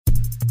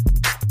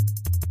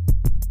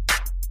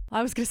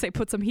I was going to say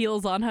put some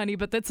heels on, honey,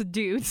 but that's a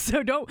dude.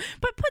 So don't,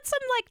 but put some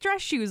like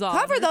dress shoes on.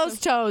 Cover those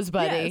toes,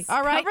 buddy. Yes,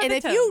 all right. cover And the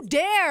if toes. you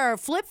dare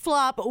flip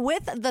flop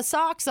with the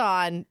socks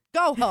on,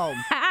 go home.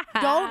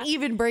 Don't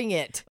even bring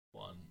it.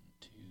 1,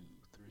 2,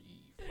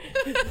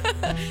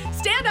 3.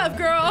 Stand up,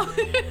 girl.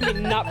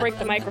 Not break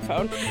the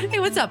microphone. Hey,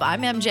 what's up?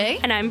 I'm MJ.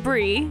 And I'm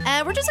Bree.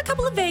 And we're just a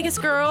couple of Vegas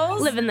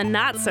girls. Living the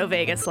not so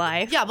Vegas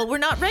life. Yeah, but we're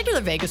not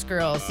regular Vegas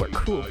girls. We're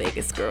cool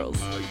Vegas girls.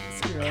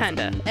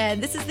 Kinda.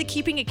 And this is the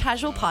Keeping It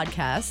Casual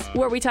podcast.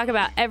 Where we talk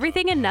about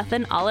everything and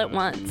nothing all at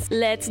once.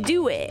 Let's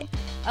do it.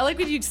 I like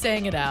when you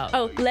saying it out.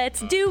 Oh, let's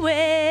do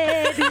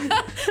it.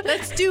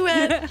 Let's do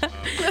it.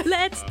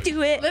 Let's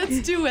do it.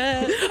 Let's do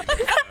it.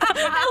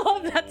 I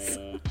love that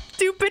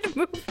stupid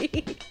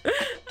movie.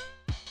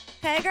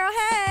 Hey, girl,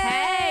 hey.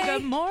 Hey,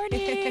 good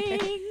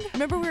morning.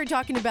 Remember we were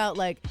talking about,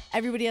 like,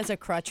 everybody has a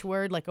crutch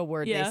word, like a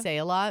word Yeah. they say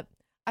a lot?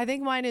 I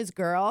think mine is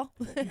girl.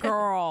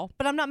 Girl.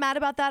 But I'm not mad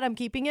about that. I'm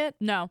keeping it.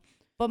 No.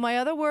 But my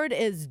other word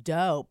is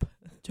dope.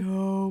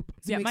 Dope.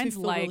 Yeah, mine's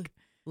like.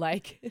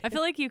 Like. I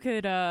feel like you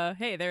could,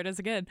 hey, there it is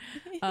again.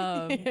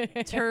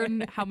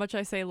 Turn how much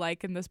I say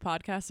like in this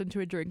podcast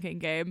into a drinking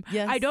game.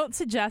 Yes. I don't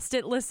suggest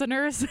it,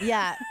 listeners.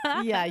 Yeah.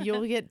 Yeah,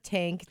 you'll get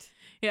tanked.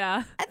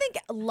 Yeah. I think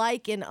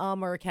like and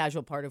are a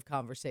casual part of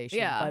conversation.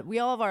 Yeah. But we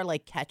all have our,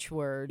 like,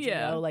 catchwords,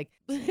 Yeah. you know? Like,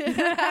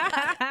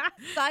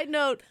 side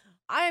note,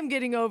 I am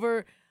getting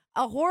over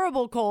a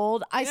horrible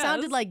cold. I Yes.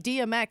 sounded like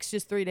DMX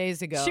just 3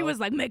 days ago. She was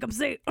like, make them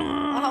say,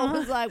 I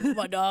was like, where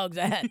my dog's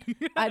at?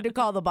 I had to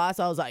call the boss.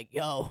 I was like,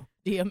 yo,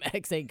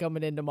 DMX ain't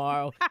coming in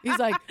tomorrow. He's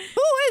like,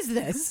 who is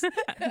this?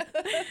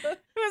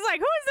 It was like,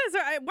 who is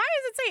this? Why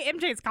does it say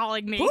MJ's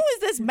calling me? Who is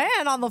this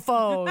man on the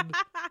phone?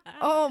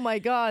 Oh my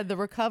God, the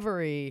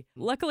recovery.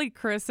 Luckily,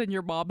 Chris and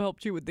your mom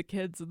helped you with the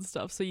kids and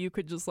stuff, so you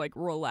could just like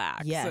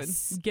relax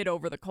Yes. and get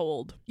over the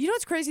cold. You know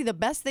what's crazy? The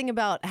best thing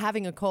about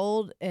having a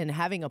cold and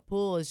having a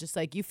pool is just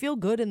like you feel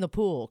good in the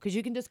pool because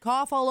you can just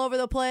cough all over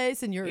the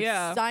place and your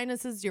Yeah.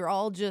 sinuses, you're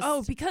all just.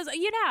 Oh, because,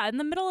 yeah, in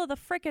the middle of the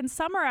frickin'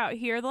 summer out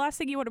here, the last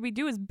thing you want to be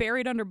doing is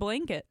buried under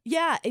blanket.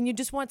 Yeah, and you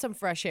just want some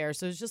fresh air.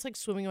 So it's just like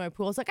swimming in my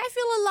pool. It's like, I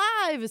feel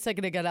alive. The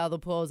second I got out of the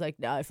pool, I was like,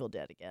 no, I feel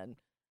dead again.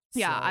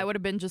 Yeah, So- I would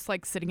have been just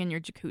like sitting in your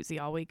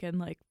jacuzzi all weekend,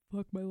 like,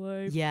 fuck my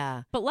life.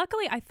 Yeah. But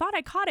luckily, I thought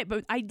I caught it,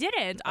 but I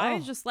didn't. I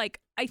was Oh. just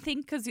like, I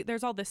think because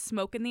there's all this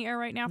smoke in the air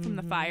right now from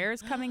the Mhm.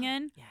 fires coming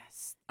in.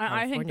 Yes.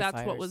 I think California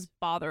that's what was fires.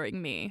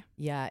 bothering me.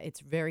 Yeah, it's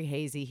very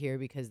hazy here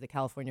because the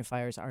California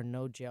fires are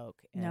no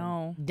joke. And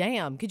No.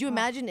 Damn. Could you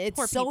imagine? It's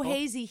poor so people.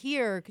 hazy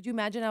here. Could you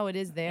imagine how it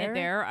is there?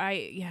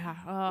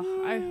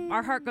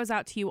 Our heart goes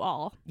out to you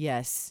all.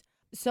 Yes.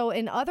 So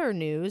in other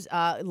news,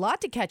 a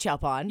lot to catch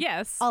up on.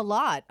 Yes. A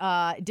lot.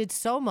 Did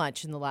so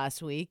much in the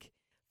last week.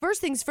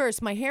 First things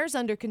first, my hair's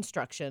under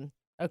construction.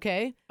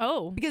 Okay.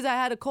 Oh. Because I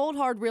had a cold,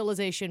 hard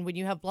realization when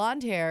you have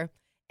blonde hair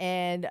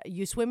and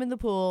you swim in the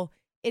pool,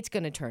 it's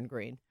going to turn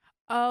green.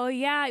 Oh,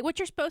 yeah. What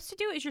you're supposed to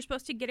do is you're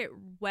supposed to get it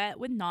wet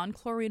with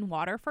non-chlorine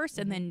water first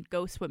and then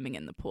go swimming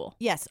in the pool.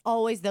 Yes,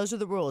 always. Those are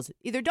the rules.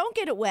 Either don't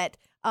get it wet,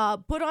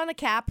 put on a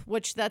cap,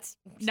 which that's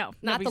No,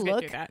 not the nobody's gonna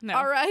look. do that. No.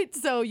 All right.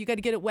 So you got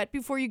to get it wet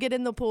before you get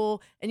in the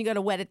pool, and you got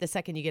to wet it the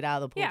second you get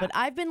out of the pool. Yeah. But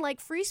I've been like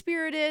free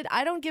spirited.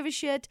 I don't give a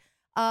shit.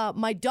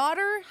 My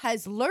daughter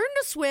has learned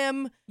to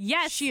swim.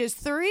 Yes. She is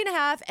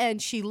 3.5,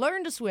 and she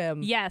learned to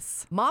swim.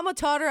 Yes. Mama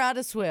taught her how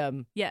to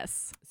swim.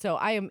 Yes. So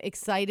I am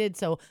excited.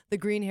 So the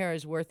green hair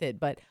is worth it.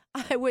 But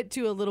I went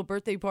to a little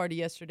birthday party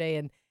yesterday,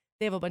 and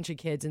they have a bunch of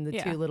kids, and the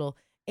Yeah. two little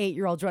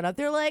 8-year-olds run up.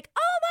 They're like,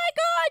 oh my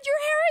God, your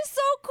hair is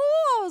so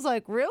cool. I was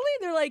like, really?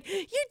 They're like,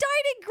 you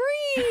dyed it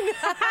green.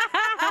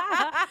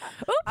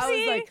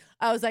 Oopsie.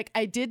 I was like,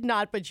 I did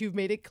not, but you've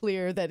made it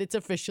clear that it's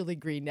officially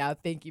green now.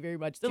 Thank you very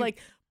much. They're like,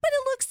 but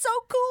it looks so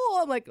cool.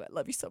 I'm like, I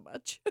love you so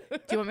much. Do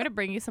you want me to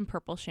bring you some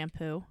purple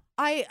shampoo?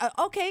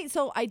 Okay,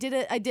 so I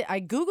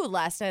Googled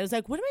last night. I was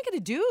like, what am I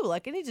gonna do?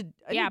 Like, I need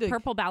to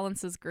Purple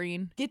balances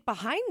green. get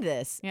behind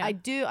this. Yeah. I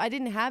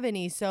didn't have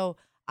any, so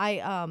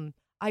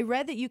I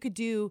read that you could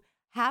do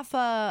half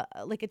a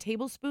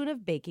tablespoon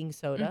of baking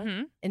soda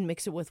Mhm. and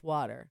mix it with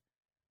water.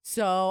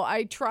 So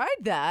I tried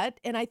that,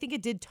 and I think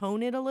it did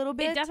tone it a little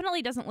bit. It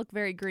definitely doesn't look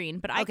very green,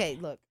 but I Okay,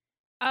 look.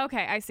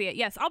 Okay, I see it.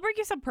 Yes, I'll bring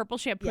you some purple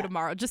shampoo Yeah.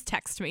 tomorrow. Just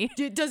text me.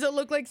 Does it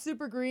look like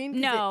super green?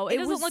 'Cause No, it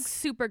doesn't was- look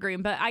super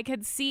green, but I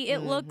could see it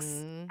looks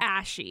Mhm.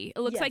 ashy. It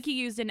looks Yes. like you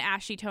used an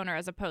ashy toner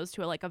as opposed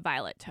to a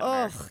violet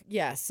toner. Ugh,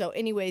 yeah. So,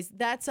 anyways,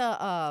 that's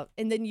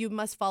and then you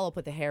must follow up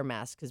with a hair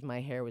mask because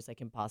my hair was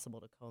like impossible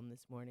to comb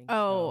this morning.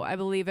 Oh, so. I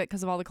believe it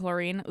because of all the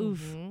chlorine.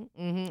 Oof.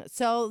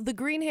 So the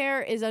green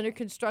hair is under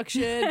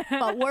construction,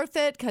 but worth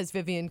it because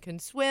Vivian can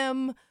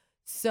swim.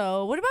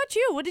 So what about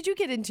you? What did you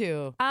get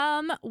into?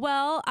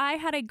 Well, I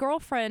had a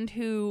girlfriend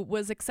who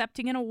was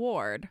accepting an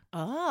award.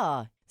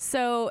 Ah,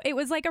 So it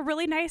was like a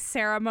really nice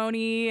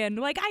ceremony, and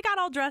like I got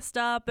all dressed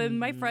up, and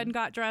my friend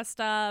got dressed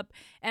up,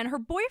 and her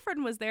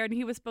boyfriend was there, and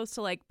he was supposed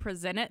to like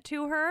present it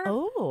to her.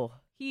 oh,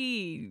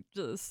 He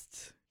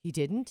just He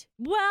didn't?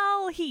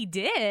 Well, he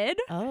did.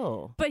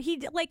 Oh. But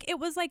it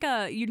was like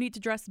a you need to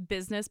dress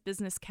business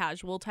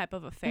casual type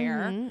of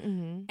affair.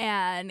 Mm-hmm.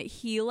 And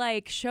he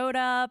like showed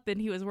up and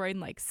he was wearing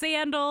like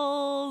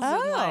sandals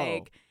and Oh.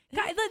 like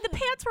the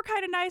pants were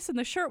kind of nice and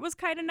the shirt was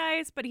kind of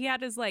nice, but he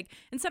had his like,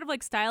 instead of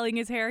like styling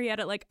his hair, he had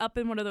it like up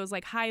in one of those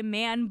like high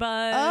man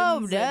buns. Oh,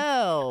 and-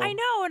 no. I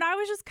know. And I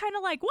was just kind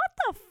of like, what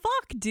the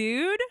fuck,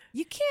 dude?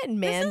 You can't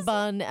man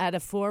bun at a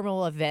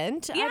formal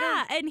event.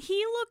 Yeah. And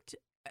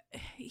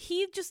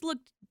he just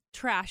looked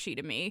trashy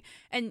to me.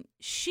 And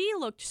she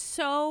looked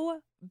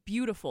so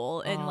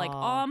beautiful and like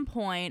Aw. on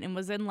point and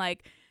was in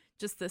like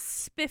just this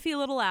spiffy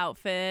little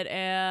outfit.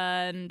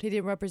 And He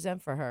didn't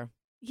represent for her.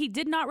 he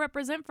did not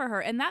represent for her.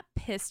 And that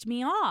pissed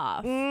me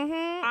off.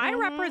 Mm-hmm. I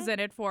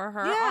represented for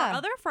her. Yeah. Our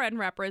other friend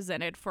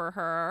represented for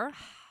her.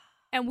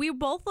 And we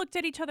both looked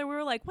at each other. We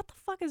were like, what the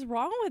fuck is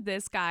wrong with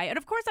this guy? And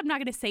of course, I'm not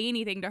going to say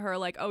anything to her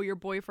like, oh, your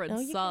boyfriend No,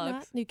 you sucks.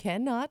 cannot. You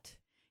cannot.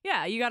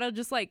 Yeah, you got to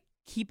just like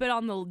keep it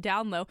on the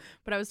down low.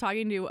 But I was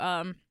talking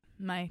to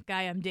my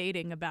guy I'm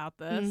dating about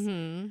this.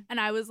 Mm-hmm. And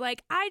I was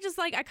like, I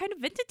kind of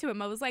vented to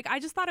him. I was like, I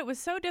just thought it was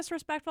so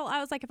disrespectful. I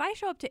was like, if I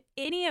show up to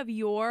any of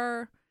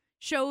your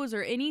shows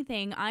or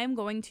anything, I'm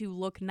going to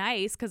look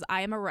nice because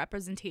I am a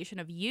representation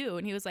of you.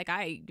 And he was like,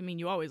 I mean,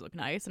 you always look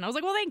nice. And I was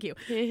like, well, thank you.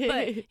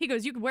 But he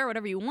goes, you can wear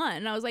whatever you want.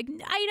 And I was like,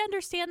 I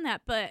understand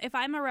that. But if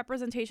I'm a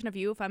representation of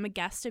you, if I'm a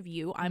guest of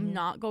you, I'm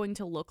not going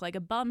to look like a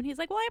bum. And he's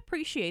like, well, I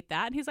appreciate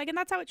that. And he's like, and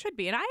that's how it should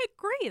be. And I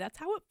agree. That's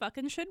how it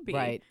fucking should be.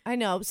 Right. I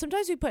know.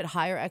 Sometimes we put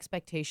higher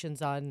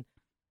expectations on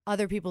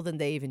other people than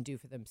they even do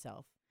for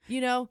themselves. You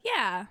know?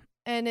 Yeah.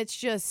 And it's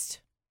just,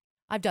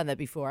 I've done that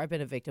before. I've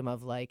been a victim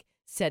of like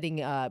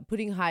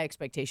putting high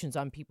expectations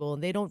on people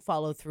and they don't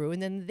follow through and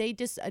then they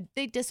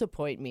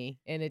disappoint me.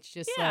 And it's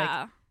just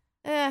Yeah.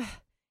 like,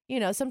 you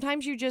know,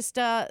 sometimes you're just,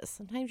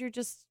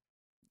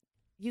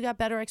 you got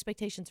better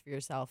expectations for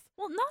yourself.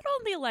 Well, not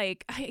only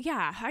like,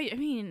 I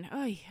mean,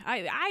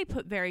 I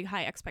put very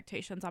high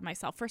expectations on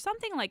myself for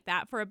something like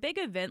that, for a big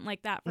event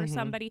like that, for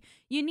somebody.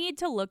 You need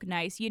to look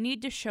nice. You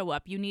need to show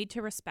up. You need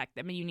to respect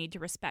them, and you need to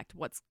respect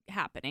what's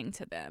happening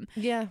to them.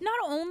 Yeah. Not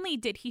only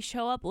did he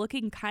show up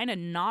looking kind of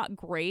not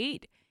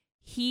great,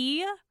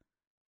 he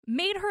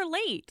made her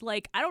late.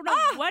 Like, I don't know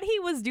what he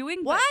was doing.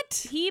 But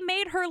What? he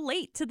made her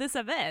late to this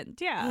event.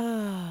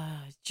 Yeah.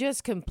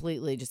 Just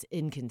completely just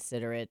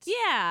inconsiderate.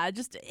 Yeah,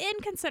 just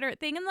inconsiderate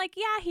thing. And like,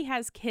 yeah, he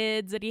has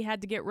kids that he had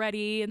to get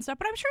ready and stuff,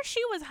 but I'm sure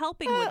she was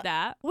helping with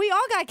that. We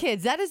all got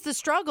kids. That is the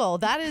struggle.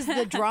 That is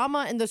the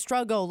drama and the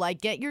struggle.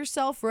 Like, get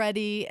yourself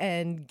ready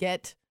and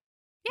get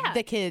Yeah.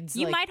 the kids.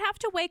 You like, might have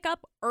to wake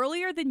up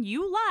earlier than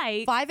you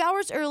like. 5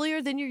 hours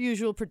earlier than your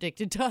usual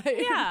predicted time.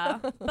 Yeah,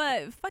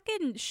 but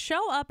fucking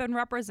show up and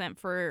represent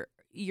for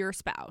your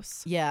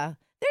spouse. Yeah.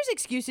 There's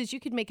excuses. You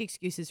could make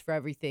excuses for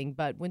everything,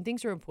 but when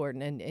things are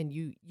important and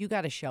you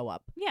got to show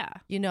up. Yeah.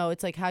 You know,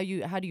 it's like how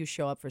do you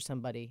show up for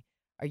somebody?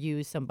 Are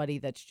you somebody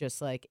that's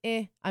just like,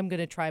 I'm going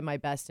to try my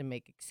best and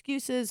make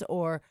excuses,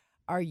 or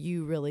are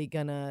you really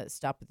going to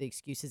stop with the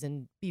excuses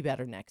and be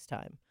better next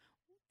time?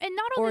 And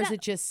not only Or is that,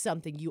 it just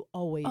something you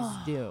always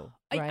do?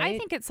 Right? I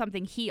think it's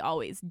something he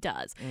always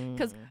does.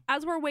 Because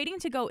as we're waiting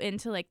to go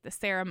into like the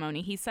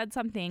ceremony, he said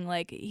something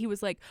like, he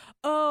was like,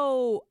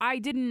 oh, I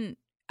didn't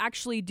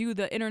actually do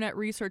the internet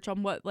research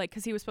on what, like,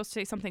 because he was supposed to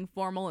say something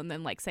formal and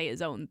then like say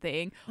his own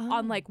thing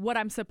on like what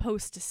I'm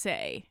supposed to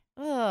say.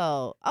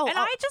 Oh, And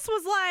I just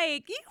was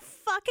like, you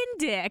fucking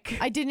dick.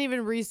 I didn't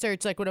even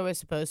research like what I was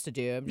supposed to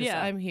do.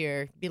 Yeah. I'm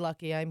here. Be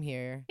lucky I'm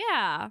here.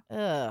 Yeah.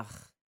 Ugh.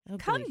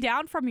 Come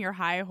down from your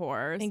high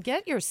horse. And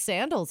get your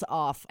sandals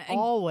off And-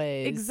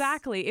 always.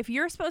 Exactly. If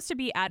you're supposed to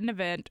be at an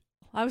event,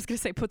 I was going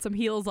to say put some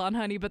heels on,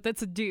 honey, but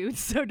that's a dude.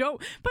 So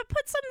don't, but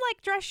put some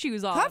like dress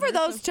shoes on. Cover or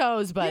those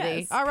toes,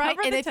 buddy. Yes, All right.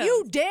 cover And the if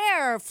you toes.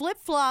 dare flip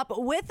flop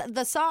with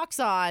the socks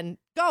on,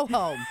 go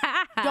home.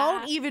 something.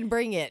 Don't even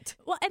bring it.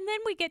 Well, and then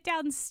we get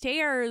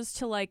downstairs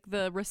to like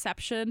the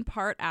reception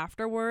part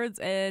afterwards,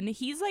 and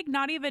he's like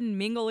not even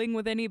mingling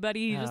with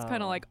anybody. He's just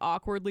kind of like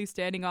awkwardly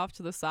standing off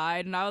to the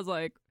side. And I was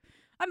like,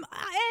 and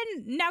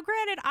now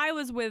granted, I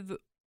was with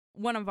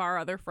one of our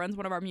other friends,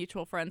 one of our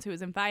mutual friends who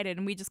was invited,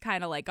 and we just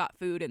kind of like got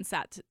food and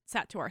sat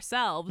to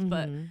ourselves.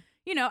 But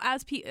you know,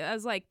 as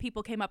like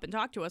people came up and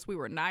talked to us, we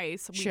were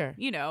nice. Sure.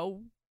 You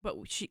know, but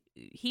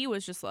he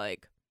was just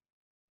like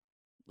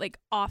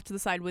off to the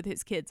side with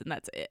his kids, and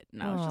that's it.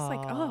 And I was just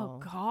like, oh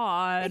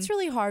God. It's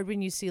really hard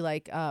when you see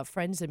like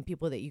friends and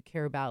people that you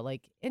care about,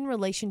 like in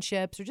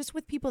relationships or just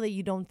with people that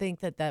you don't think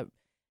that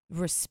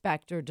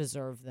respect or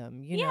deserve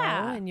them, you know?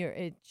 And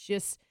and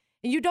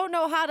you don't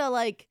know how to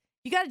like,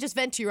 you got to just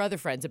vent to your other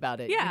friends about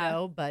it, you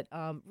know? But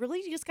really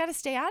you just got to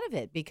stay out of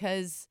it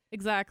because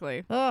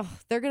Exactly.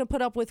 they're going to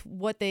put up with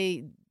what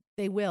they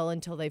will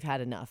until they've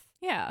had enough.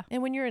 Yeah.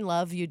 And when you're in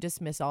love, you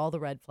dismiss all the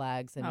red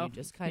flags and Oh, you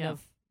just kind yeah.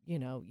 of, you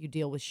know, you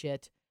deal with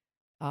shit.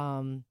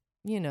 You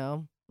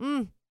know,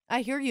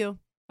 I hear you.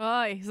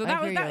 Oh, so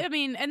that was hear that. you. I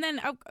mean, and then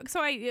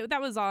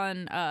that was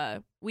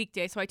on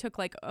weekday, so I took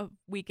like a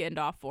weekend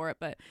off for it.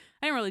 But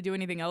I didn't really do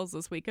anything else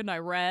this weekend. I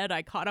read.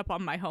 I caught up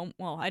on my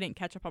Well, I didn't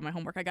catch up on my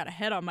homework. I got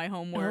ahead on my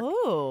homework.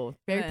 Oh,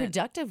 very And-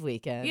 productive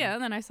weekend. Yeah,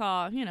 and then I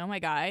saw my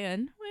guy,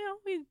 and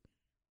we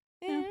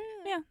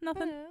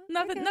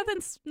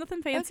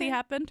nothing fancy Okay.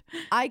 happened.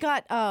 I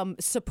got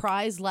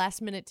surprise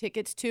last minute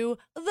tickets to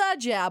the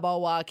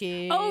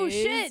Jabberwockies. Oh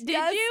shit! Did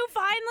Yes. you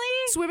finally?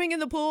 Swimming in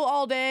the pool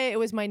all day. It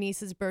was my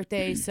niece's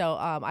birthday, so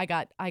I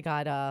got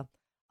a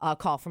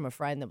call from a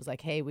friend that was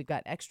like, "Hey, we've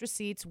got extra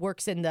seats.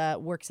 Works at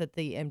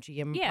the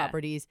MGM Yeah.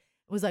 properties.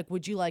 It was like,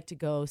 would you like to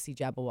go see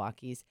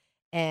Jabberwockies?"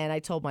 And I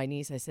told my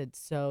niece, I said,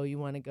 "So you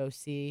want to go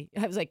see?"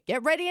 I was like,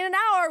 "Get ready in an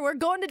hour. We're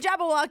going to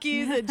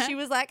Jabberwockies," and she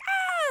was like,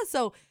 "Ah!"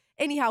 So.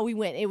 Anyhow, we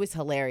went. It was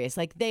hilarious.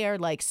 Like, they are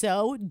like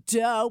so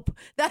dope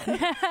that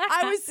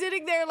I was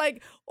sitting there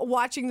like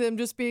watching them,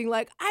 just being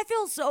like, I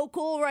feel so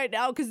cool right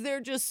now because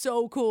they're just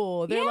so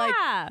cool. They're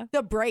like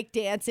the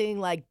breakdancing,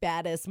 like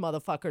baddest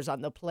motherfuckers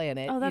on the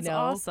planet. Oh, that's you know?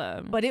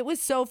 awesome. But it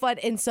was so fun.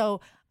 And so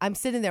I'm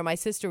sitting there. My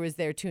sister was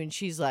there too, and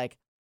she's like,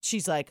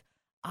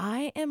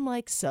 I am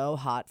like so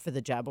hot for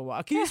the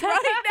Jabberwockies right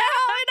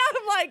now. And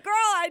I'm like, girl,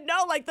 I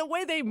know, like the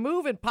way they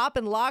move and pop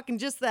and lock and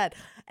just that.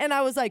 And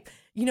I was like,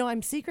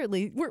 I'm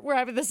secretly, we're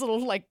having this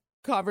little like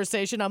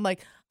conversation. I'm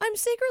like, I'm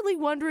secretly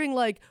wondering,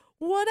 like,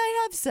 would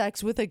I have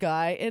sex with a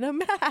guy in a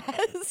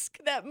mask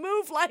that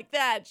move like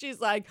that?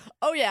 She's like,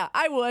 oh yeah,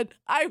 I would.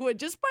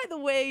 Just by the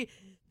way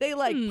they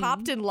like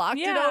popped and locked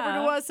it over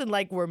to us, and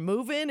like we're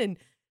moving, and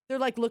they're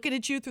like looking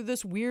at you through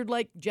this weird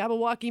like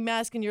Jabberwocky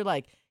mask, and you're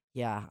like,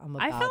 yeah, I'm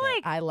about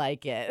it. I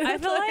like it. I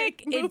feel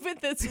like move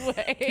it this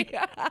way.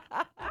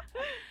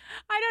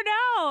 I don't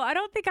know. I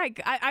don't think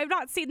I've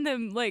not seen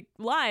them like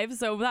live,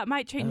 so that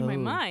might change my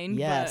mind.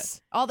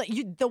 Yes, all that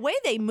the way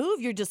they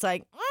move, you're just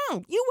like,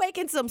 you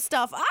waking some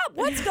stuff up.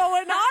 What's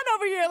going on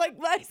over here? Like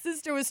my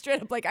sister was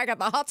straight up like, I got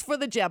the hots for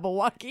the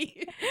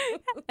Jabberwocky.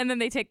 But and then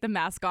they take the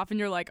mask off, and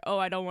you're like, oh,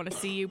 I don't want to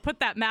see you.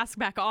 Put that mask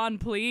back on,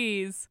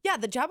 please. Yeah,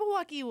 the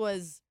Jabberwocky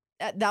was.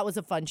 That was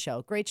a fun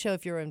show. Great show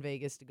if you're in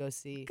Vegas to go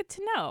see. Good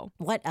to know.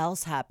 What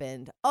else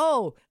happened?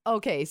 Oh,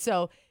 okay.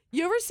 So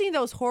you ever seen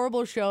those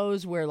horrible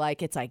shows where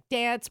like it's like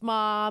dance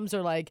moms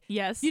or like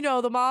Yes.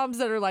 the moms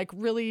that are like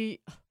really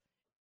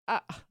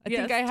I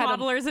think I had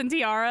toddlers and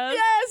tiaras.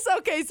 Yes.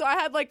 Okay. So I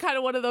had like kind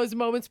of one of those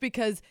moments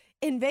because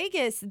in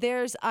Vegas,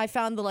 I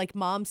found the like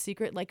mom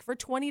secret, like for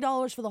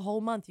 $20 for the whole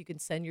month, you can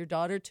send your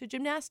daughter to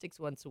gymnastics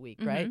once a week,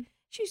 right?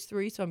 She's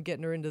 3, so I'm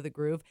getting her into the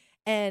groove.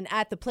 And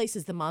at the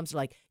places, the moms are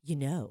like,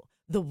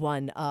 the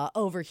one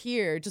over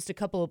here, just a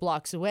couple of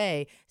blocks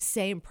away,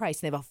 same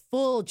price. They have a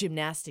full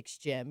gymnastics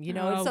gym,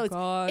 Oh, and so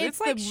God. It's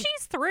like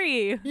she's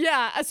 3.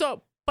 yeah.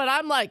 So, but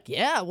I'm like,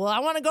 yeah, well, I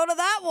want to go to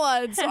that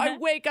one. So I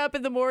wake up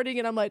in the morning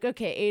and I'm like,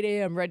 okay, 8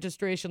 a.m.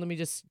 registration. Let me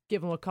just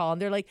give them a call.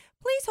 And they're like,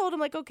 please hold. I'm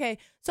like, okay.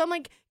 So I'm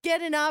like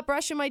getting up,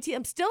 brushing my teeth.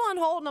 I'm still on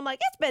hold. And I'm like,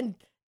 it's been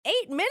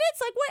 8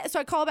 minutes? Like what? So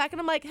I call back and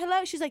I'm like,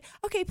 hello. She's like,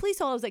 okay, please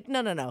hold. I was like,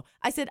 no.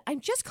 I said,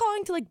 I'm just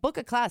calling to like book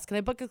a class. Can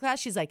I book a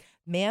class? She's like,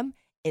 ma'am,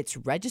 it's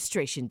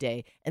registration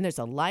day and there's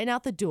a line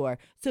out the door.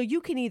 So you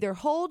can either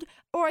hold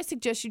or I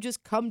suggest you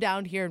just come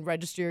down here and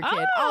register your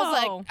kid. I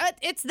was like,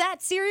 it's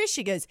that serious?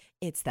 She goes,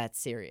 it's that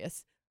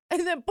serious.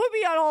 And then put me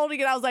on hold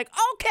again. I was like,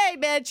 okay,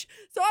 bitch.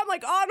 So I'm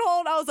like on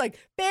hold. I was like,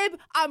 babe,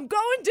 I'm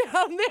going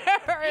down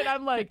there. And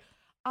I'm like,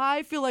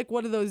 I feel like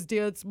one of those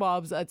dance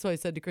moms. That's what I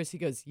said to Chris. He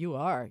goes,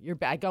 you're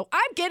bad. I go,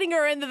 I'm getting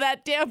her into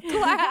that damn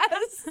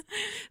class.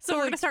 So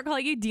we're going to start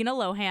calling you Dina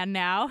Lohan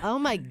now. Oh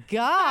my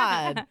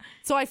God.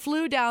 So I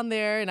flew down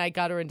there and I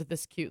got her into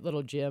this cute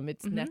little gym.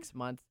 It's next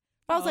month.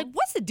 But I was like,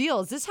 what's the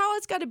deal? Is this how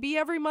it's got to be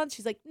every month?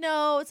 She's like,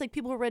 no, it's like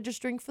people are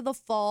registering for the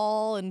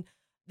fall and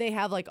they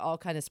have like all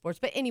kind of sports.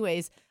 But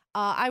anyways,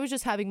 I was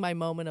just having my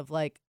moment of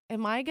like,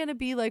 am I going to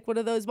be like one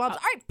of those moms?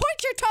 All right,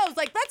 point your toes.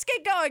 Like, let's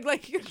get going.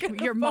 Like,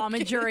 Your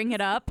momageering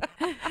it up.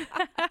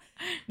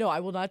 No,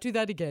 I will not do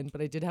that again.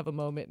 But I did have a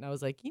moment and I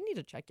was like, you need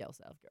to check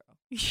yourself, girl.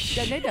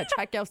 You need to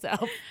check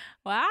yourself.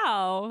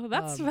 Wow.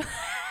 That's...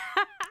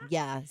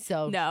 Yeah,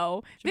 so.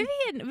 No.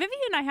 Vivian,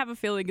 I have a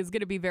feeling, is going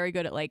to be very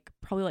good at like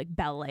probably like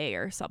ballet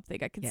or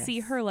something. I could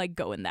see her like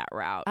going that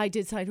route. I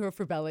did sign her up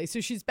for ballet.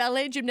 So she's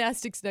ballet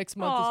gymnastics next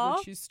month is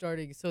when she's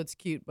starting. So it's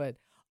cute. But,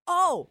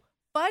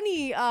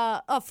 funny,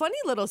 a funny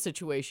little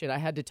situation I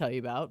had to tell you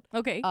about.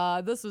 Okay.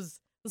 This is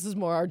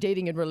more our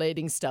dating and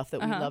relating stuff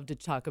that we love to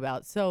talk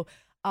about. So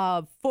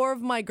 4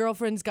 of my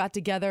girlfriends got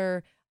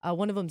together.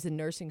 One of them's in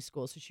nursing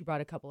school, so she brought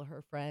a couple of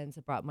her friends.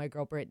 I brought my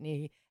girl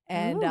Brittany,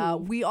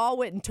 and we all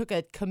went and took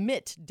a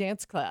commit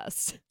dance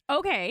class.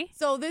 Okay.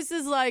 So this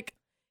is like,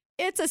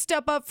 it's a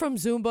step up from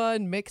Zumba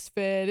and mixed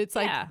fit. It's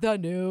like the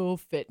new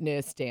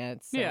fitness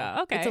dance. So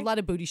okay. It's a lot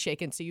of booty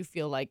shaking, so you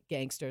feel like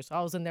gangsters. So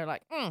I was in there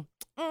like,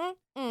 You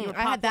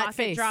I had that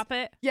face. Drop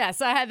it.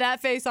 Yes, I had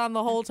that face on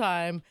the whole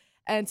time.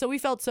 And so we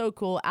felt so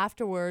cool.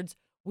 Afterwards,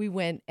 we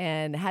went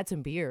and had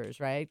some beers,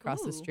 right?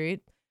 Across the street.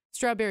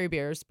 Strawberry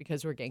beers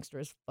because we're gangster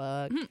as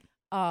fuck.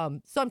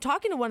 So I'm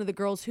talking to one of the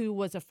girls who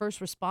was a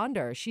first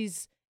responder.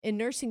 She's in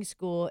nursing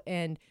school,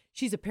 and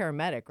she's a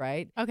paramedic,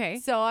 right? Okay.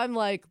 So I'm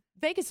like,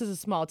 Vegas is a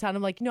small town.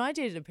 I'm like, I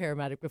dated a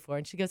paramedic before.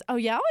 And she goes, oh,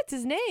 yeah? What's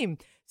his name?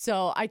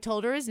 So I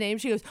told her his name.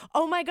 She goes,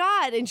 oh, my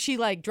God. And she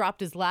like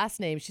dropped his last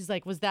name. She's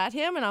like, was that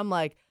him? And I'm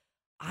like,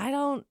 I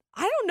don't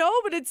know,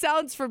 but it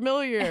sounds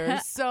familiar.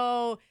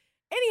 So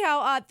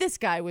anyhow, this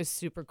guy was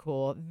super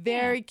cool.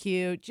 Very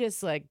cute.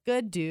 Just like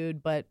good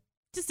dude, but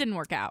just didn't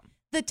work out.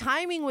 The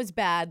timing was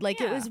bad. Like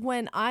it was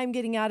when I'm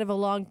getting out of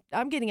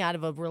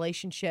a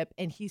relationship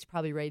and he's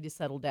probably ready to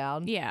settle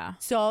down. Yeah.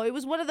 So it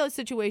was one of those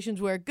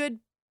situations where good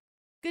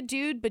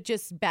dude, but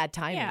just bad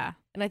timing. Yeah.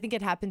 And I think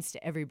it happens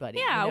to everybody.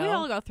 Yeah, you know? we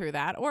all go through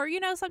that. Or,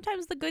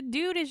 sometimes the good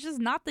dude is just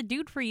not the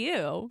dude for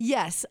you.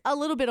 Yes, a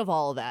little bit of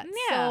all of that.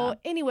 Yeah. So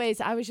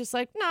anyways, I was just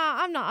like,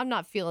 nah, I'm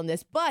not feeling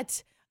this.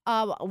 But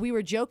we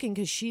were joking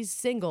because she's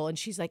single and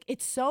she's like,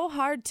 it's so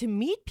hard to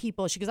meet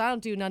people. She goes, I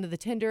don't do none of the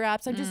Tinder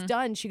apps. I'm just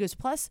done. She goes,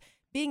 plus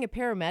being a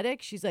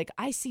paramedic, she's like,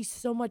 I see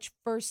so much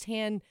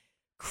firsthand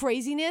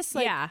craziness.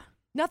 Like,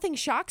 nothing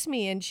shocks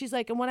me. And she's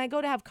like, and when I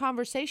go to have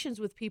conversations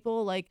with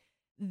people, like,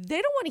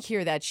 they don't want to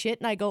hear that shit.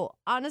 And I go,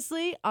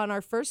 honestly, on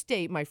our first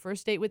date, my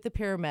first date with the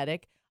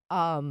paramedic,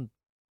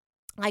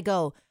 I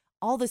go,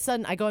 all of a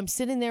sudden, I'm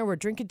sitting there, we're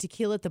drinking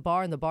tequila at the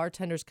bar, and the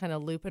bartender's kind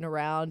of looping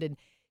around, and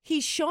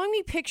he's showing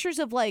me pictures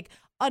of like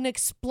an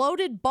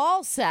exploded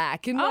ball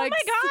sack. And oh like,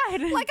 my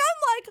God. I'm like,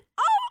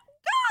 oh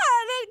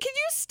God, can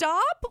you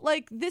stop?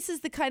 Like, this is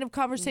the kind of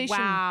conversation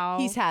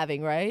he's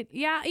having, right?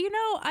 Yeah,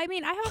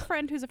 I have a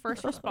friend who's a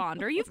first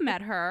responder. You've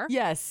met her.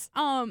 Yes.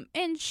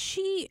 And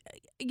she,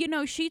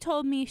 she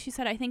told me, she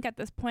said, I think at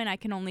this point I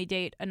can only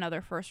date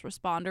another first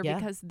responder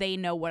because they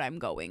know what I'm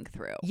going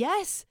through.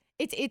 Yes.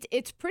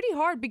 It's pretty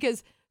hard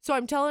because, so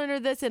I'm telling her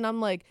this and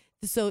I'm like,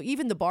 so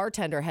even the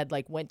bartender had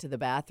like went to the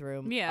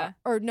bathroom. Yeah.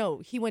 Or no,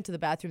 he went to the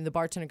bathroom. The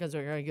bartender comes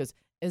over and he goes,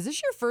 is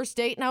this your first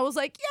date? And I was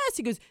like, yes.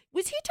 He goes,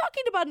 was he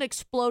talking about an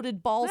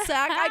exploded ball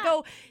sack? I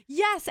go,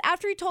 yes.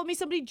 After he told me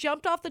somebody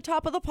jumped off the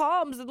top of the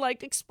Palms and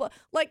like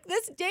like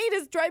this date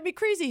is driving me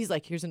crazy. He's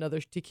like, here's another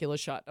tequila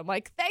shot. I'm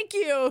like, thank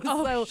you.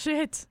 Oh,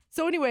 shit.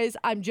 So anyways,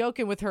 I'm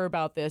joking with her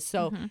about this.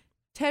 So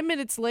 10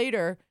 minutes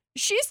later,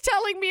 she's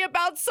telling me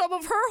about some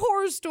of her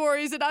horror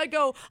stories, and I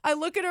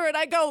look at her and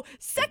I go,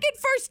 second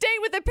first date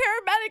with a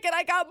paramedic, and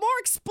I got more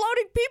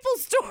exploding people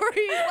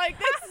stories. Like,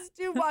 this is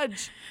too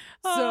much.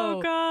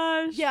 Oh,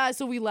 gosh. Yeah,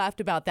 so we laughed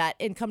about that,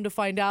 and come to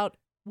find out,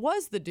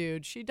 was the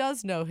dude. She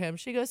does know him.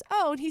 She goes,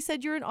 oh, and he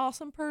said you're an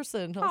awesome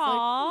person. I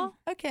was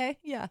like, okay,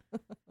 yeah.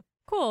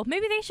 Cool.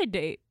 Maybe they should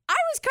date. I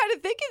was kind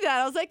of thinking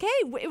that. I was like,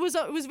 hey, it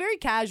was very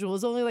casual. It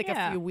was only like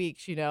a few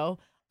weeks,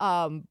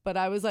 But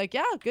I was like,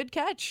 yeah, good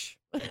catch.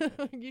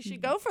 You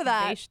should go for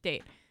that. They should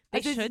date.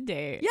 They should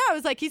date. Yeah, I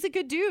was like, he's a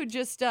good dude.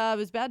 Just it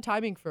was bad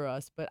timing for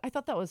us, but I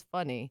thought that was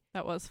funny.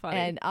 That was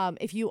funny. And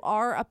if you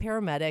are a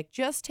paramedic,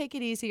 just take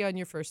it easy on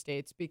your first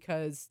dates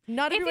because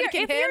not everybody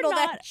can handle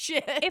that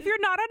shit. If you're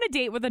not on a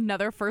date with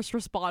another first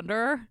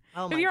responder,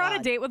 if you're on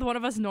a date with one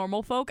of us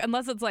normal folk,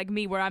 unless it's like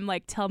me where I'm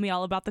like, tell me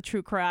all about the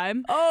true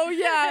crime. Oh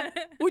yeah,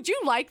 would you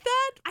like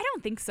that? I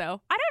don't think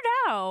so. I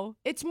don't know.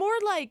 It's more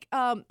like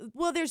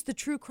well, there's the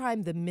true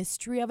crime, the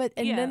mystery of it,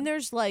 and then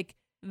there's like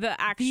the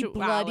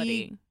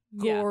actuality.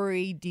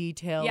 Gory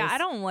details. Yeah, I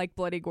don't like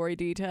bloody gory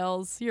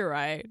details. You're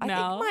right. I think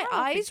my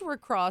eyes were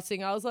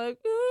crossing. I was like,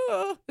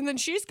 ugh. And then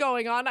she's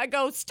going on. I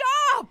go,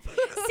 stop.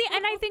 See,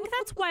 and I think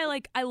that's why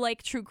I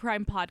like true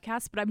crime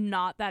podcasts, but I'm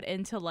not that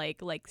into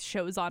like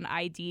shows on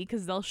ID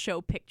because they'll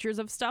show pictures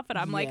of stuff and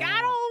I'm like,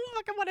 I don't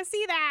fucking want to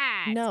see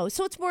that. No,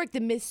 so it's more like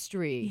the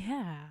mystery.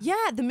 Yeah.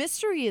 Yeah, the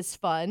mystery is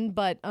fun,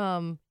 but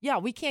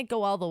we can't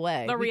go all the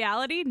way. The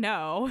reality,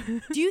 no.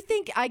 Do you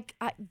think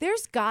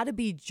there's got to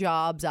be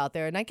jobs out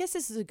there, and I guess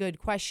this is a good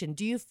question.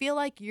 Do you feel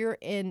like you're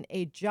in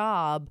a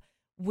job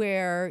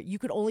where you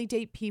could only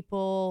date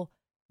people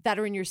that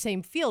are in your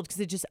same field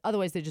because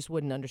otherwise they just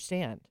wouldn't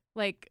understand?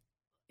 Like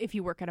if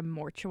you work at a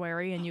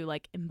mortuary and you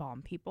like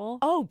embalm people.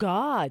 Oh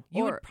God,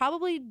 you would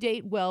probably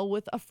date well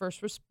with a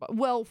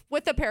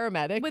with a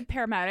paramedic. With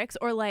paramedics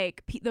or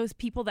like those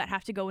people that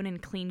have to go in and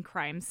clean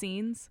crime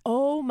scenes.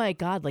 Oh my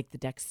God, like the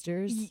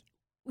Dexters.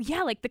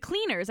 Yeah, like the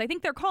cleaners. I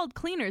think they're called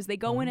cleaners. They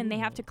go in and they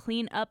have to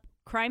clean up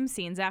crime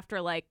scenes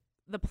after like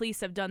the police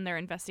have done their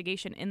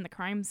investigation in the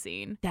crime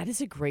scene. That is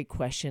a great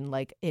question.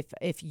 Like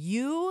if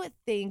you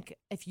think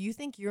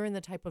you're in the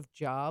type of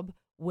job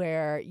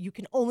where you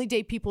can only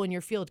date people in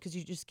your field because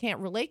you just can't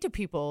relate to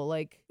people,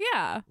 like,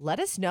 let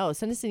us know.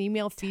 Send us an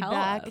email,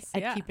 feedback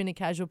at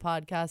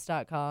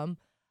keepingitcasualpodcast.com.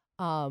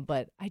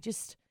 But I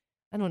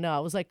don't know. I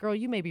was like, girl,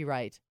 you may be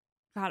right.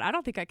 God, I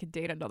don't think I could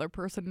date another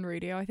person in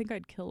radio. I think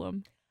I'd kill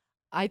him.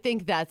 I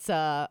think that's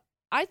because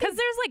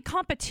there's like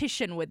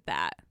competition with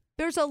that.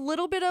 There's a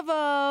little bit of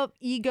a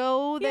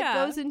ego that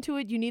goes into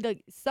it. You need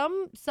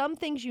some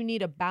things you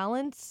need a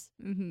balance,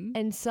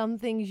 and some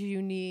things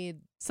you need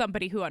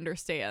somebody who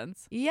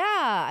understands.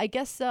 Yeah, I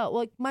guess so.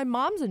 Like my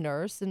mom's a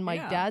nurse and my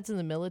dad's in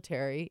the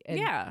military.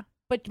 And,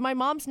 but my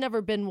mom's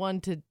never been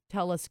one to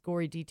tell us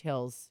gory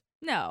details.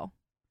 No.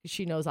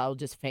 She knows I'll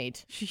just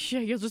faint.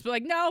 You'll just be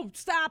like, no,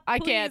 stop. I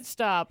please." can't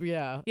stop.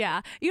 Yeah.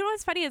 Yeah. You know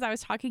what's funny is I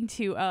was talking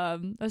to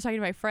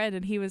my friend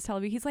and he was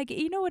telling me, he's like,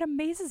 you know, it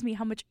amazes me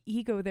how much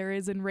ego there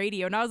is in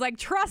radio. And I was like,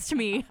 trust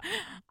me,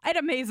 it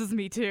amazes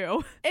me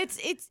too. It's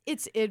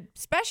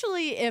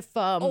especially if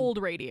Old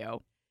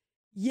radio.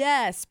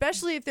 Yeah,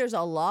 especially if there's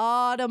a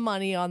lot of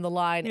money on the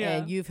line Yeah.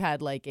 and you've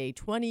had like a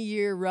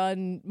 20-year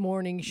run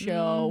morning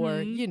show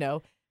or, you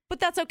know, but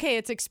that's okay.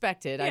 It's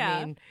expected. Yeah.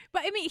 I mean,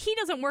 But I mean, he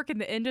doesn't work in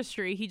the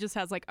industry. He just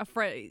has like a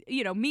friend,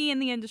 you know, me in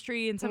the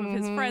industry and some of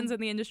his friends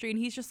in the industry. And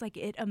he's just like,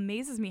 it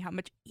amazes me how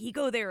much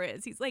ego there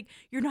is. He's like,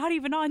 you're not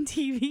even on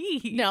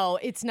TV. no,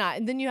 it's not.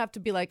 And then you have to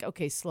be like,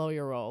 okay, slow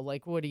your roll.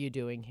 Like, what are you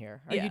doing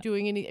here? Are Yeah. you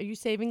doing are you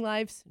saving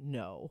lives?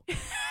 No.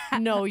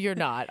 No, you're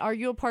not. Are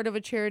you a part of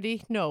a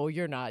charity? No,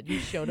 you're not. You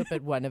showed up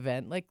at one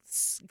event. Like,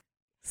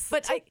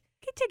 but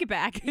Take it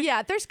back.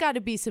 yeah, there's got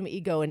to be some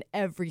ego in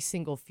every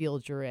single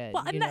field you're in.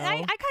 Well, you and know? I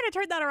kind of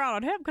turned that around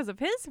on him because of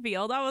his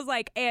field. I was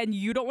like, and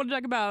you don't want to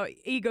talk about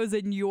egos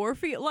in your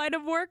line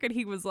of work? And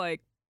he was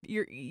like,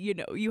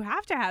 you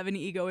have to have an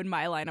ego in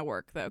my line of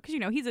work though, because you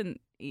know he's in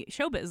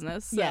show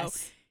business. So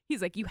Yes.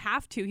 he's like, you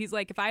have to. He's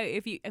like,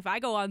 if I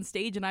go on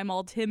stage and I'm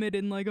all timid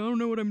and like I don't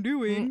know what I'm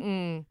doing.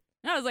 Mm-mm.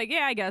 And I was like,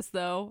 yeah, I guess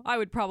though. I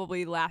would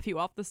probably laugh you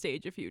off the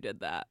stage if you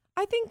did that.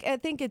 I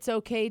think it's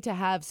okay to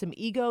have some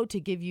ego to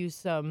give you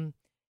some,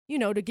 you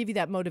know, to give you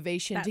that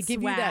motivation, That to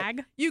give swag. you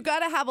that. You got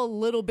to have a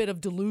little bit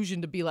of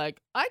delusion to be like,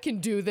 I can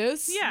do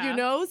this, Yeah, you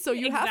know? So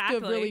you have to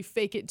exactly. really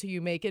fake it till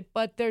you make it.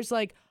 But there's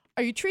like,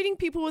 are you treating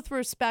people with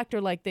respect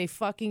or like they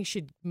fucking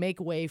should make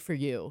way for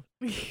you?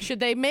 Should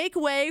they make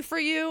way for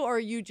you or are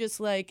you just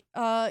like,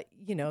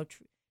 you know,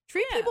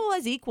 treat Yeah. people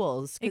as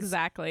equals? 'Cause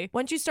Exactly.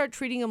 once you start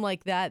treating them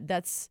like that,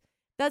 that's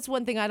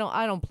one thing I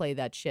don't play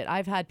that shit.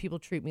 I've had people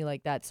treat me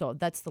like that, so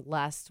that's the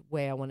last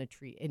way I want to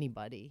treat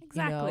anybody.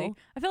 Exactly. You know?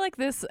 I feel like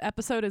this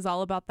episode is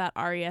all about that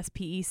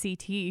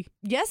RESPECT.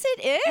 Yes,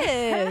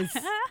 it is.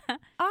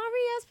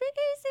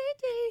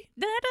 R-E-S-P-E-C-T.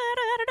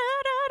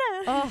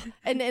 Oh,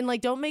 and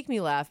like, don't make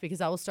me laugh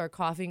because I will start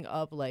coughing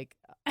up like,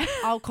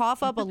 I'll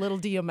cough up a little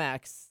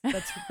DMX.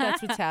 That's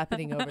what's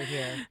happening over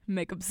here.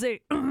 Make them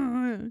say,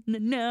 na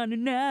na na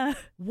na.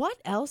 What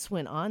else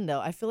went on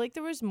though? I feel like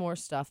there was more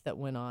stuff that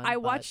went on. I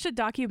but- watched a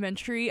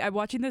documentary. I'm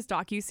watching this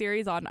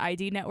docuseries on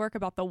ID Network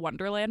about the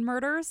Wonderland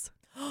murders.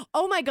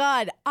 Oh my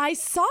God, I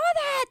saw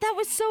that. That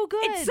was so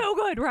good. It's so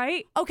good,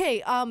 right?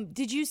 Okay,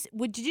 did you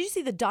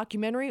see the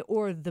documentary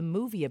or the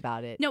movie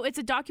about it? No, it's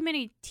a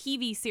documentary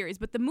TV series,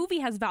 but the movie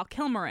has Val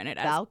Kilmer in it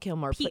as Val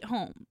Kilmer, Pete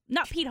Holmes.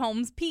 Not Pete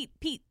Holmes. Pete.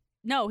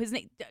 No, his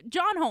name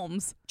John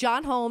Holmes.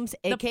 John Holmes,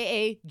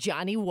 aka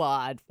Johnny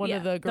Wad, one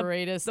of Yeah, the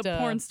greatest, the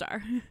porn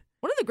star.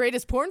 one of the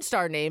greatest porn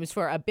star names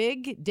for a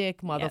big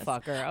dick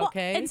motherfucker. Well,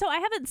 Okay, and so I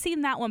haven't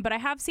seen that one, but I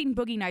have seen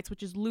Boogie Nights,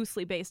 which is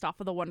loosely based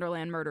off of the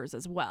Wonderland murders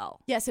as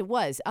well. yes, it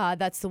was.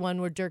 That's the one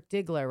with Dirk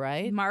Diggler,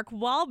 right? Mark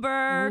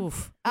Wahlberg.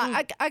 Oof.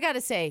 I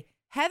gotta say,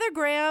 Heather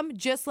Graham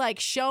just like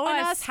showing A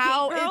us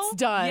how skate girl? it's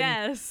done.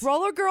 Yes.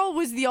 Roller Girl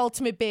was the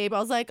ultimate babe. I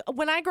was like,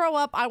 when I grow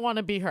up, I want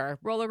to be her.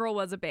 Roller Girl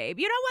was a babe.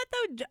 You know what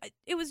though?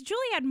 It was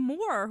Julianne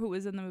Moore who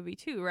was in the movie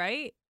too,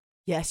 right?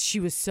 Yes, she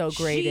was so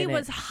great She in it.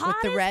 was hot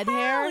with the as red hell,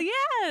 hair.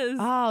 Yes.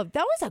 Oh,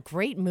 that was a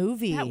great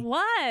movie. That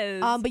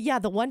was. But yeah,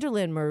 the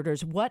Wonderland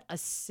murders. What a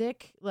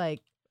sick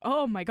like.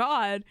 Oh my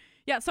God.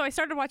 Yeah, so I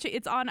started watching.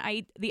 It's on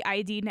the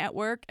ID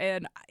Network,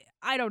 and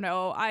I don't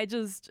know. I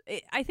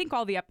think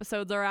all the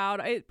episodes are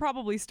out. It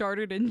probably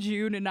started in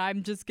June, and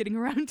I'm just getting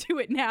around to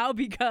it now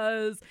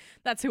because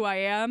that's who I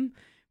am.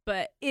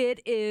 But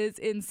it is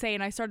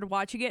insane. I started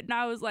watching it, and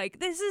I was like,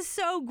 this is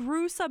so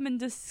gruesome and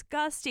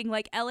disgusting.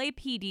 Like,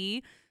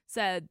 LAPD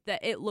said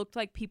that it looked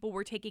like people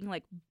were taking,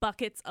 like,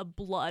 buckets of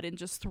blood and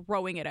just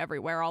throwing it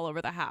everywhere all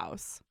over the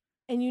house.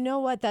 And you know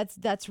what?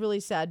 That's really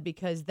sad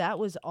because that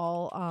was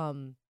all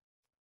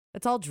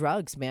it's all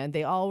drugs, man.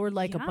 They all were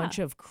like a Yeah. bunch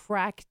of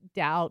cracked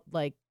out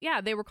like Yeah,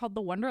 they were called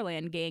the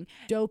Wonderland Gang.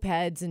 dope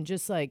heads and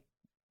just like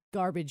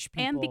garbage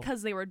people. And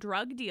because they were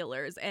drug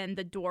dealers and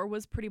the door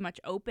was pretty much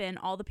open,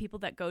 all the people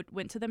that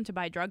went to them to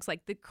buy drugs,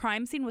 like the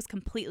crime scene was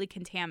completely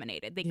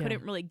contaminated. They Yeah.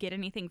 couldn't really get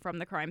anything from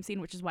the crime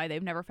scene, which is why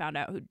they've never found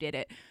out who did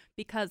it.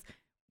 Because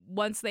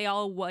once they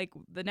all, like,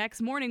 the next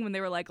morning when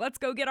they were like, let's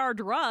go get our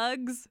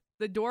drugs,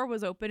 the door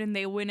was open and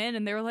they went in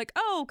and they were like,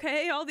 oh,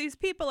 okay, all these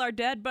people are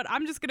dead, but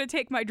I'm just going to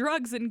take my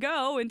drugs and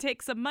go and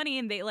take some money.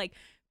 And they, like,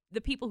 the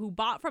people who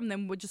bought from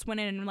them would just went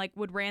in and like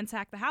would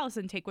ransack the house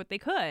and take what they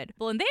could.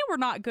 Well, and they were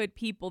not good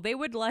people. They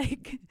would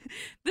like,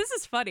 this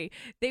is funny.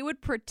 They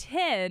would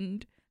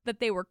pretend that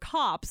they were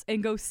cops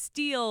and go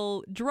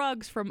steal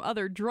drugs from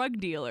other drug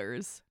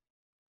dealers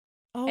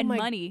and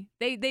money.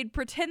 They'd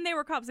pretend they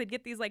were cops. They'd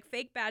get these like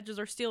fake badges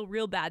or steal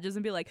real badges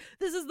and be like,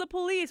 this is the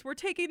police. We're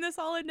taking this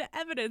all into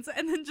evidence,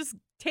 and then just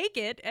take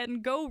it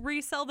and go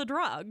resell the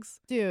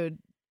drugs. dude.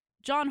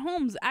 John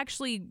Holmes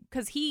actually,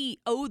 because he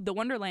owed the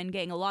Wonderland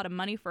Gang a lot of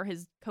money for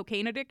his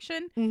cocaine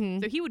addiction,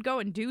 Mm-hmm. so he would go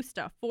and do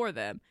stuff for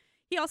them.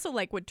 He also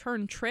like would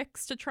turn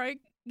tricks to try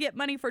get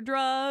money for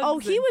drugs. Oh,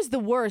 he was the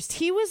worst.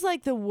 He was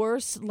like the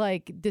worst,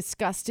 like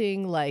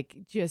disgusting, like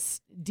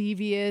just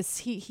devious.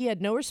 He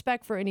had no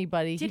respect for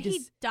anybody. Did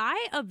he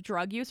die of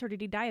drug use or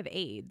did he die of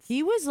AIDS?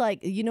 He was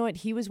like, you know what?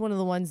 He was one of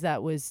the ones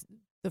that was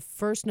the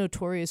first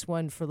notorious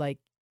one for like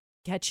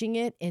catching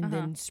it and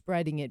then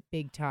spreading it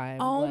big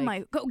time. Oh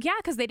like, yeah,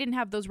 because they didn't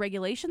have those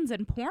regulations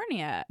in porn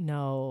yet.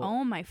 No.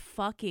 Oh my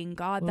fucking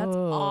God, that's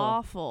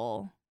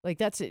awful. Like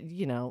that's it,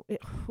 you know.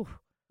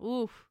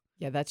 Oof.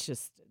 Yeah, that's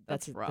just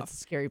that's rough. That's a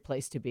scary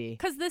place to be.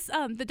 Because this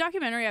the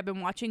documentary I've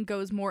been watching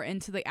goes more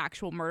into the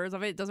actual murders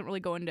of it. It doesn't really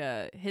go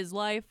into his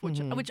life,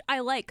 which I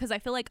like because I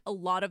feel like a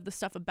lot of the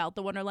stuff about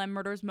the Wonderland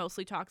murders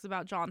mostly talks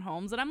about John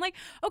Holmes, and I'm like,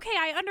 okay,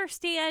 I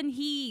understand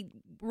he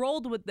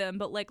rolled with them,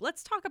 but like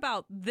let's talk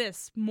about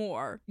this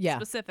more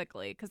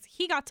specifically because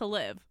he got to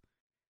live.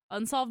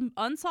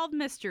 Unsolved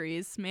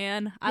mysteries,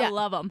 man. I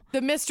love them.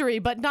 The mystery,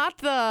 but not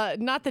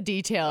the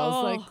details.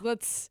 Oh. Like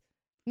let's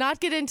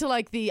not get into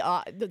like the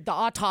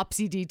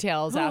autopsy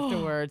details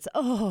afterwards.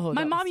 Oh,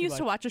 my mom used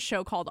to watch a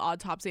show called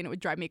Autopsy, and it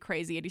would drive me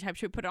crazy. Anytime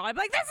she would put it on, I'd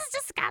be like, "This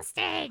is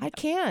disgusting." I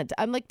can't.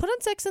 I'm like, put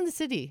on Sex and the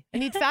City. I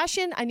need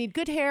fashion. I need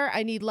good hair.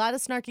 I need a lot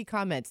of snarky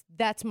comments.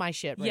 That's my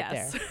shit right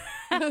there.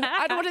 I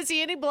don't want to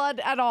see any blood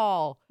at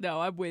all.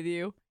 No, I'm with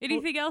you.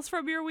 Anything else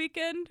from your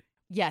weekend?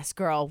 Yes,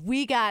 girl.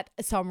 We got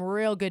some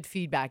real good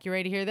feedback. You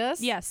ready to hear this?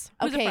 Yes.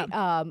 Who's okay. it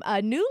from?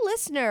 A new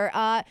listener.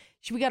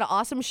 We got an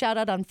awesome shout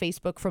out on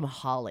Facebook from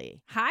Holly.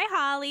 Hi,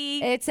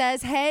 Holly. It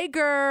says, "Hey,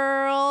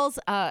 girls."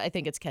 I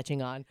think it's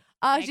catching on.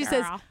 She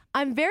says,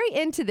 "I'm very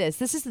into this.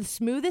 This is the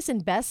smoothest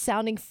and best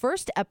sounding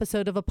first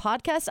episode of a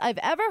podcast I've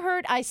ever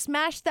heard. I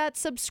smashed that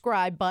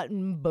subscribe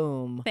button.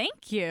 Boom."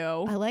 Thank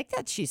you. I like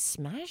that she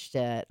smashed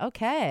it.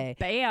 Okay.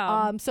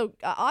 Bam. So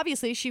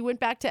obviously she went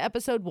back to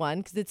episode 1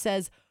 because it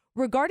says,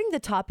 "Regarding the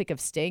topic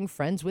of staying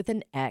friends with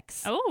an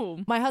ex.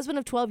 Oh. My husband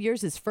of 12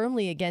 years is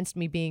firmly against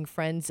me being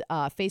friends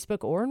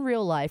Facebook or in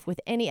real life with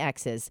any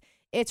exes.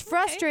 It's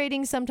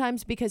frustrating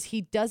sometimes because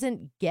he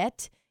doesn't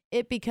get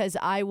it because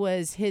I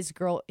was his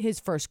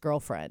first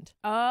girlfriend.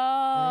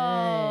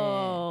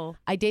 Oh.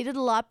 I dated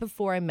a lot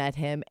before I met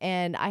him,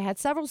 and I had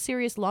several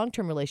serious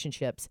long-term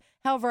relationships.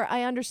 However,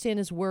 I understand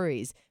his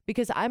worries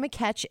because I'm a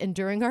catch, and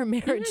during our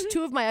marriage,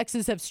 2 of my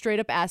exes have straight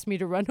up asked me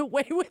to run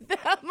away with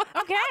them."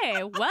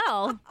 Okay,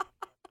 well.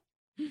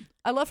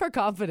 I love her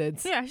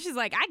confidence. Yeah, she's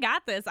like, I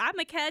got this. I'm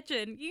a catch,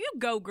 and you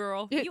go,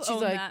 girl. Yeah, You she's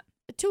own like, that.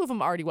 2 of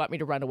them already want me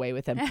to run away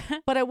with him.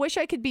 But I wish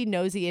I could be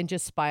nosy and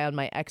just spy on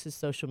my ex's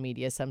social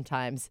media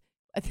sometimes.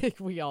 I think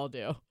we all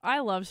do.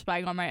 I love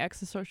spying on my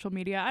ex's social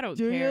media. I don't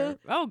Do care. ya?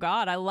 Oh,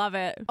 God, I love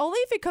it. Only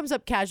if it comes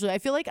up casually. I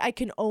feel like I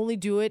can only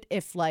do it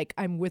if like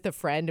I'm with a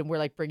friend and we're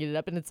like bringing it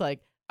up and it's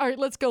like, all right,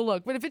 let's go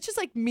look. But if it's just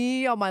like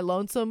me on my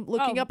lonesome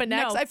looking up an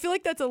ex, no. I feel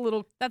like that's a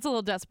little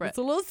desperate. It's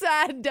a little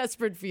sad,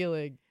 desperate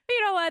feeling.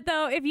 You know what,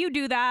 though? If you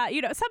do that,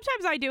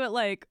 sometimes I do it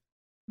like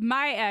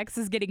my ex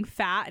is getting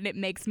fat and it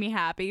makes me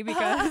happy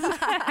because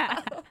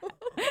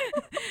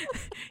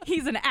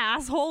he's an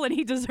asshole and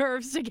he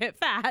deserves to get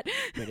fat.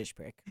 British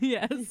prick.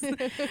 Yes. So stuff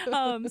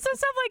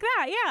like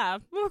that. Yeah.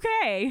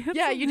 Okay.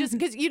 Yeah, you just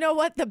because you know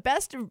what the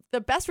best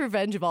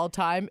revenge of all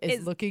time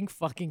is looking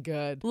fucking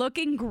good,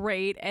 looking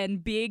great,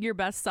 and being your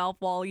best self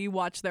while you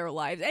watch their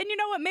lives. And you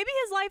know what? Maybe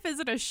his life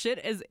isn't as shit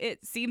as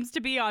it seems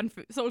to be on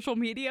social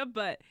media,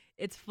 but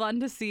it's fun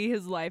to see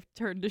his life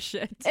turn to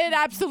shit. It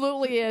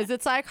absolutely is.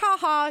 It's like,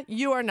 haha,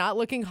 you are not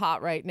looking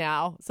hot right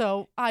now,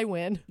 so I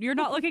win. You're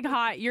not looking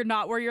hot. You're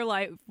not where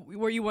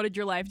you wanted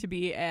your life to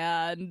be,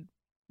 and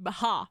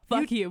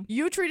fuck you.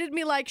 You treated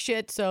me like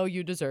shit, so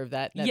you deserve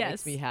that. That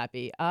makes me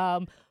happy.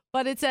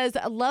 But it says,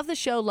 "I love the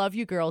show, love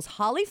you girls."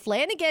 Holly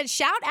Flanagan,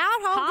 shout out,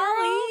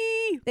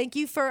 Holly. Thank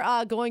you for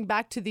going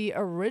back to the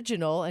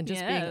original and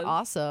just being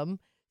awesome.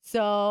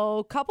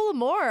 So, couple of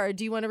more.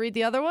 Do you want to read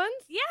the other ones?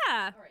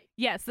 Yeah.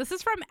 Yes, this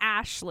is from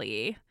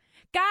Ashley.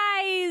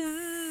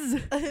 Guys,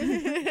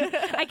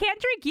 I can't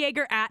drink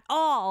Jaeger at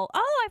all.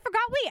 Oh, I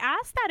forgot we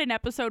asked that in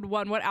episode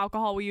 1. What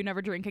alcohol will you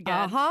never drink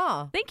again?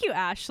 Thank you,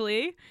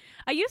 Ashley.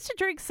 I used to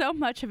drink so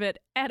much of it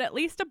at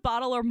least a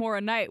bottle or more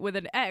a night with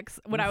an ex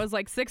when I was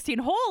like 16.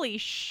 Holy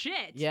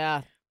shit.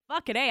 Yeah.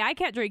 Fucking A, I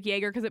can't drink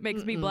Jaeger because it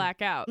makes me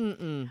black out.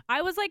 Mm-mm.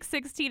 I was like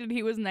 16 and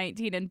he was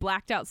 19 and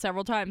blacked out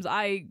several times.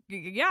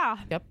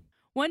 Yep.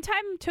 One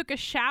time took a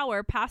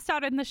shower, passed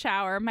out in the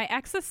shower. My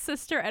ex's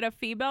sister and a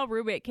female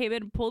roommate came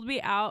in, pulled me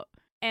out,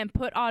 and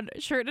put on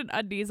shirt and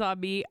undies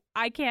on me.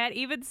 I can't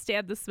even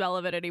stand the smell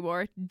of it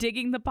anymore.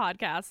 Digging the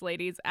podcast,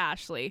 ladies.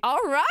 Ashley. All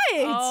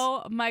right.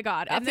 Oh my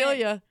God. I feel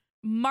you.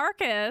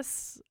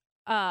 Marcus,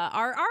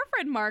 our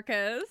friend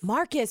Marcus.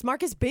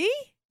 Marcus B?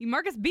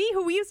 Marcus B,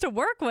 who we used to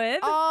work with.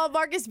 Oh,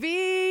 Marcus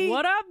B.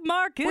 What up,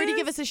 Marcus? Where'd you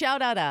give us a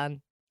shout out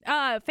on?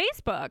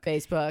 Facebook.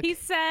 Facebook. He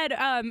said,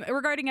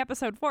 regarding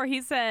episode 4,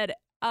 he said,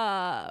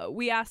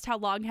 we asked how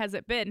long has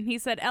it been. He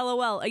said,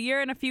 LOL, a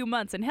year and a few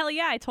months. And hell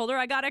yeah, I told her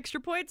I got extra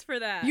points for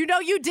that. You know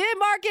you did,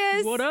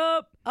 Marcus. What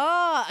up?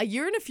 A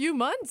year and a few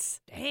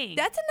months. Dang.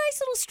 That's a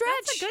nice little stretch.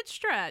 That's a good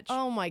stretch.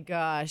 Oh my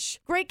gosh.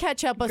 Great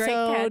catch up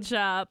episode. Great catch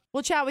up.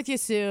 We'll chat with you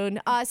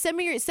soon.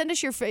 Send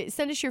us your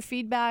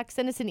feedback.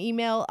 Send us an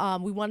email.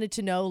 We wanted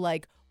to know,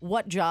 like,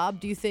 what job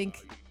do you think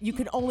you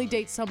could only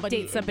date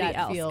somebody in that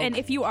else field? And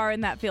if you are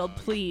in that field,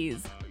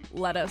 please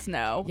let us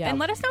know. Yeah. And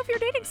let us know if you're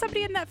dating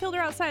somebody in that field or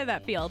outside of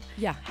that field.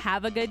 Yeah.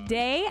 Have a good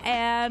day,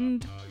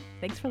 and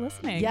thanks for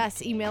listening.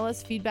 Yes, email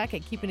us feedback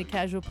at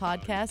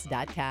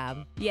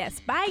keepingitcasualpodcast.com. Yes,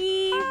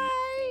 bye.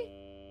 Bye.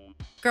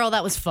 Girl,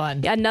 that was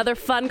fun. Another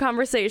fun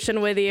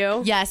conversation with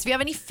you. Yes, if you have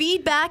any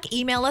feedback,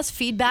 email us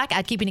feedback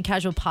at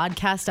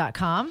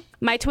keepingitcasualpodcast.com.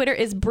 My Twitter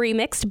is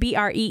Breemixed,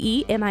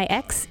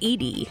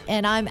 BREEMIXED.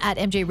 And I'm at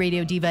MJ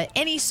Radio Diva,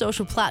 any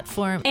social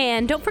platform.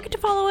 And don't forget to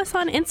follow us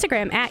on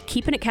Instagram at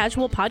Keeping It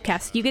Casual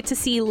Podcast. You get to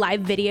see live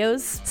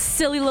videos,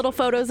 silly little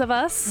photos of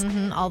us.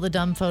 All the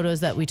dumb photos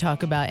that we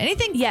talk about.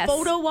 Anything Yes.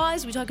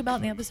 photo-wise we talk about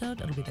in the episode,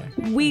 it'll be there.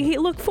 We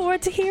look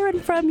forward to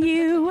hearing from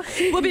you.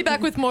 We'll be back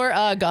with more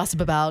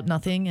gossip about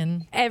nothing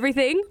and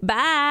Everything.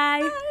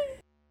 Bye.